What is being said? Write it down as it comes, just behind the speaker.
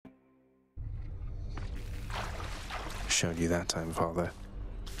Showed you that time, Father.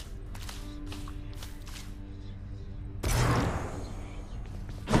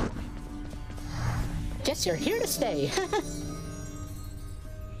 Guess you're here to stay.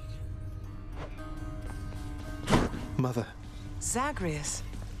 Mother. Zagreus.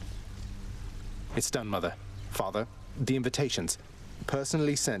 It's done, Mother. Father, the invitations.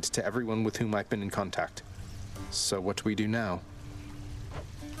 Personally sent to everyone with whom I've been in contact. So what do we do now?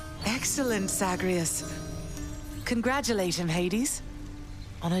 Excellent, Zagreus. Congratulate him, Hades.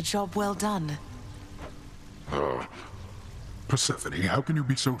 On a job well done. Persephone, how can you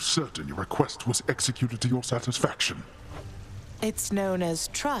be so certain your request was executed to your satisfaction? It's known as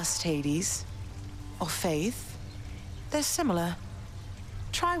trust, Hades. Or faith. They're similar.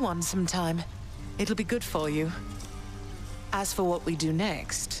 Try one sometime. It'll be good for you. As for what we do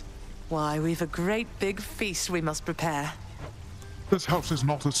next, why, we've a great big feast we must prepare. This house is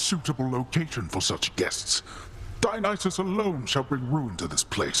not a suitable location for such guests. Dionysus alone shall bring ruin to this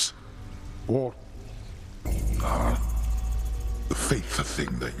place. Or... the faith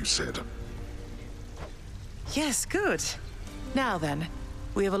thing that you said. Yes, good. Now then,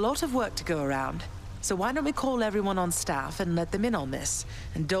 we have a lot of work to go around. So why don't we call everyone on staff and let them in on this,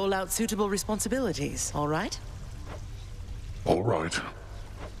 and dole out suitable responsibilities, all right? All right.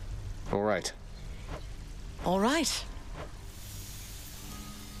 All right. All right.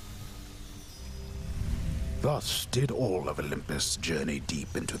 Thus did all of Olympus journey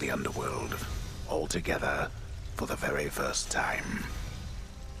deep into the underworld, all together for the very first time.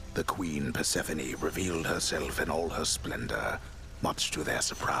 The Queen Persephone revealed herself in all her splendor, much to their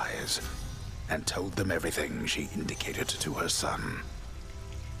surprise, and told them everything she indicated to her son.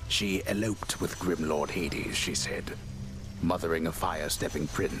 She eloped with Grim Lord Hades, she said, mothering a fire-stepping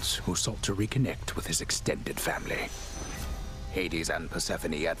prince who sought to reconnect with his extended family. Hades and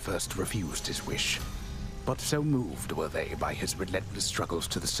Persephone at first refused his wish, but so moved were they by his relentless struggles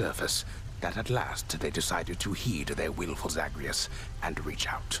to the surface that at last they decided to heed their willful Zagreus and reach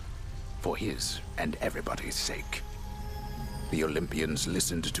out, for his and everybody's sake. The Olympians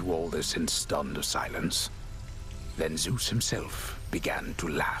listened to all this in stunned silence. Then Zeus himself began to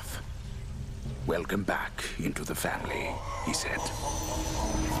laugh. "Welcome back into the family," he said.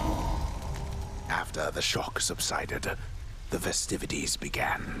 After the shock subsided, the festivities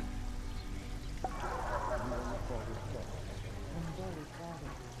began.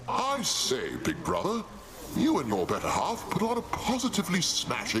 I say, big brother, you and your better half put on a positively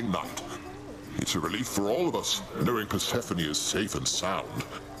smashing night. It's a relief for all of us, knowing Persephone is safe and sound.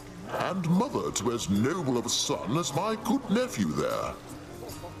 And mother to as noble of a son as my good nephew there.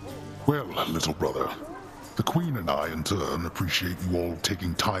 Well, little brother, the Queen and I, in turn, appreciate you all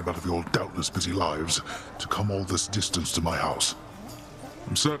taking time out of your doubtless busy lives to come all this distance to my house.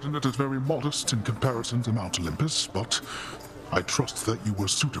 I'm certain it is very modest in comparison to Mount Olympus, but I trust that you were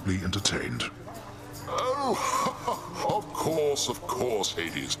suitably entertained. Oh, of course,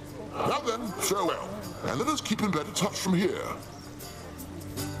 Hades. Now then, farewell, and let us keep in better touch from here.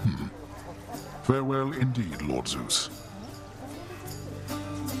 Farewell indeed, Lord Zeus.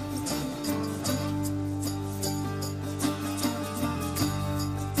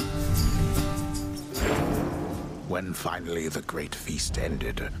 When finally the great feast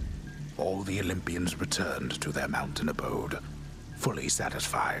ended, all the Olympians returned to their mountain abode, fully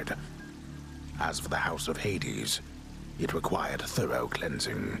satisfied. As for the house of Hades, it required thorough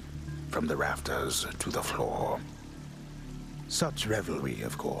cleansing, from the rafters to the floor. Such revelry,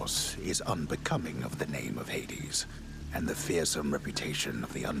 of course, is unbecoming of the name of Hades, and the fearsome reputation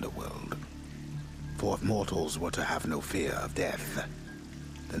of the underworld. For if mortals were to have no fear of death,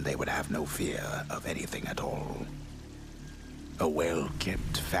 then they would have no fear of anything at all. A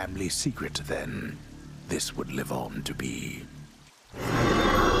well-kept family secret, then, this would live on to be.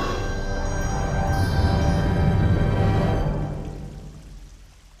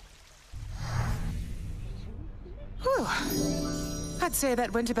 Whew. I'd say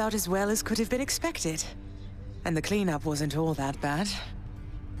that went about as well as could have been expected. And the cleanup wasn't all that bad.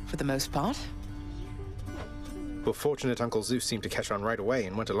 For the most part. Well, fortunate Uncle Zeus seemed to catch on right away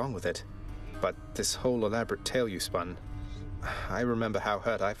and went along with it. But this whole elaborate tale you spun, I remember how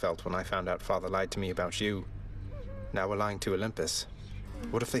hurt I felt when I found out Father lied to me about you. Now we're lying to Olympus.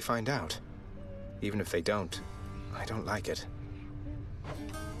 What if they find out? Even if they don't, I don't like it.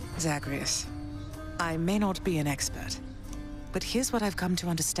 Zagreus, I may not be an expert, but here's what I've come to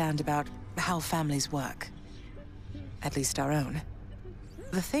understand about how families work. At least our own.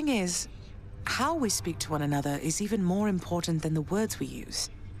 The thing is, how we speak to one another is even more important than the words we use.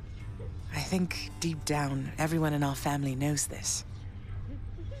 I think, deep down, everyone in our family knows this.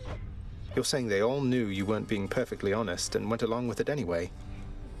 You're saying they all knew you weren't being perfectly honest and went along with it anyway.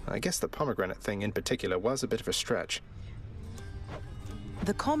 I guess the pomegranate thing in particular was a bit of a stretch.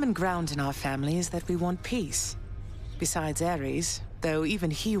 The common ground in our family is that we want peace. Besides Ares, though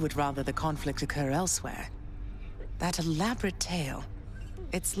even he would rather the conflict occur elsewhere. That elaborate tale,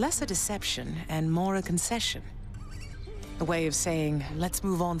 it's less a deception and more a concession. A way of saying, let's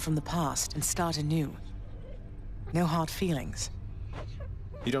move on from the past and start anew. No hard feelings.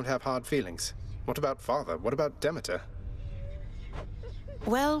 You don't have hard feelings? What about Father? What about Demeter?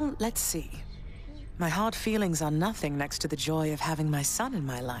 Well, let's see. My hard feelings are nothing next to the joy of having my son in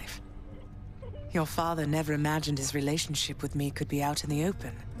my life. Your father never imagined his relationship with me could be out in the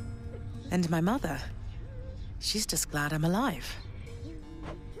open. And my mother, she's just glad I'm alive.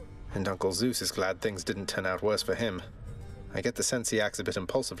 And Uncle Zeus is glad things didn't turn out worse for him. I get the sense he acts a bit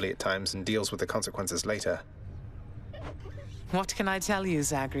impulsively at times and deals with the consequences later. What can I tell you,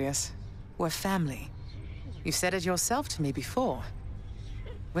 Zagreus? We're family. You said it yourself to me before.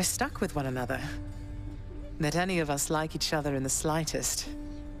 We're stuck with one another. That any of us like each other in the slightest.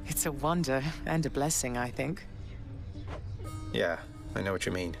 It's a wonder and a blessing, I think. Yeah, I know what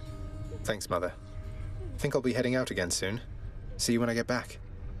you mean. Thanks, Mother. Think I'll be heading out again soon. See you when I get back.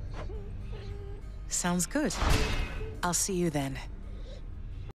 Sounds good. I'll see you then.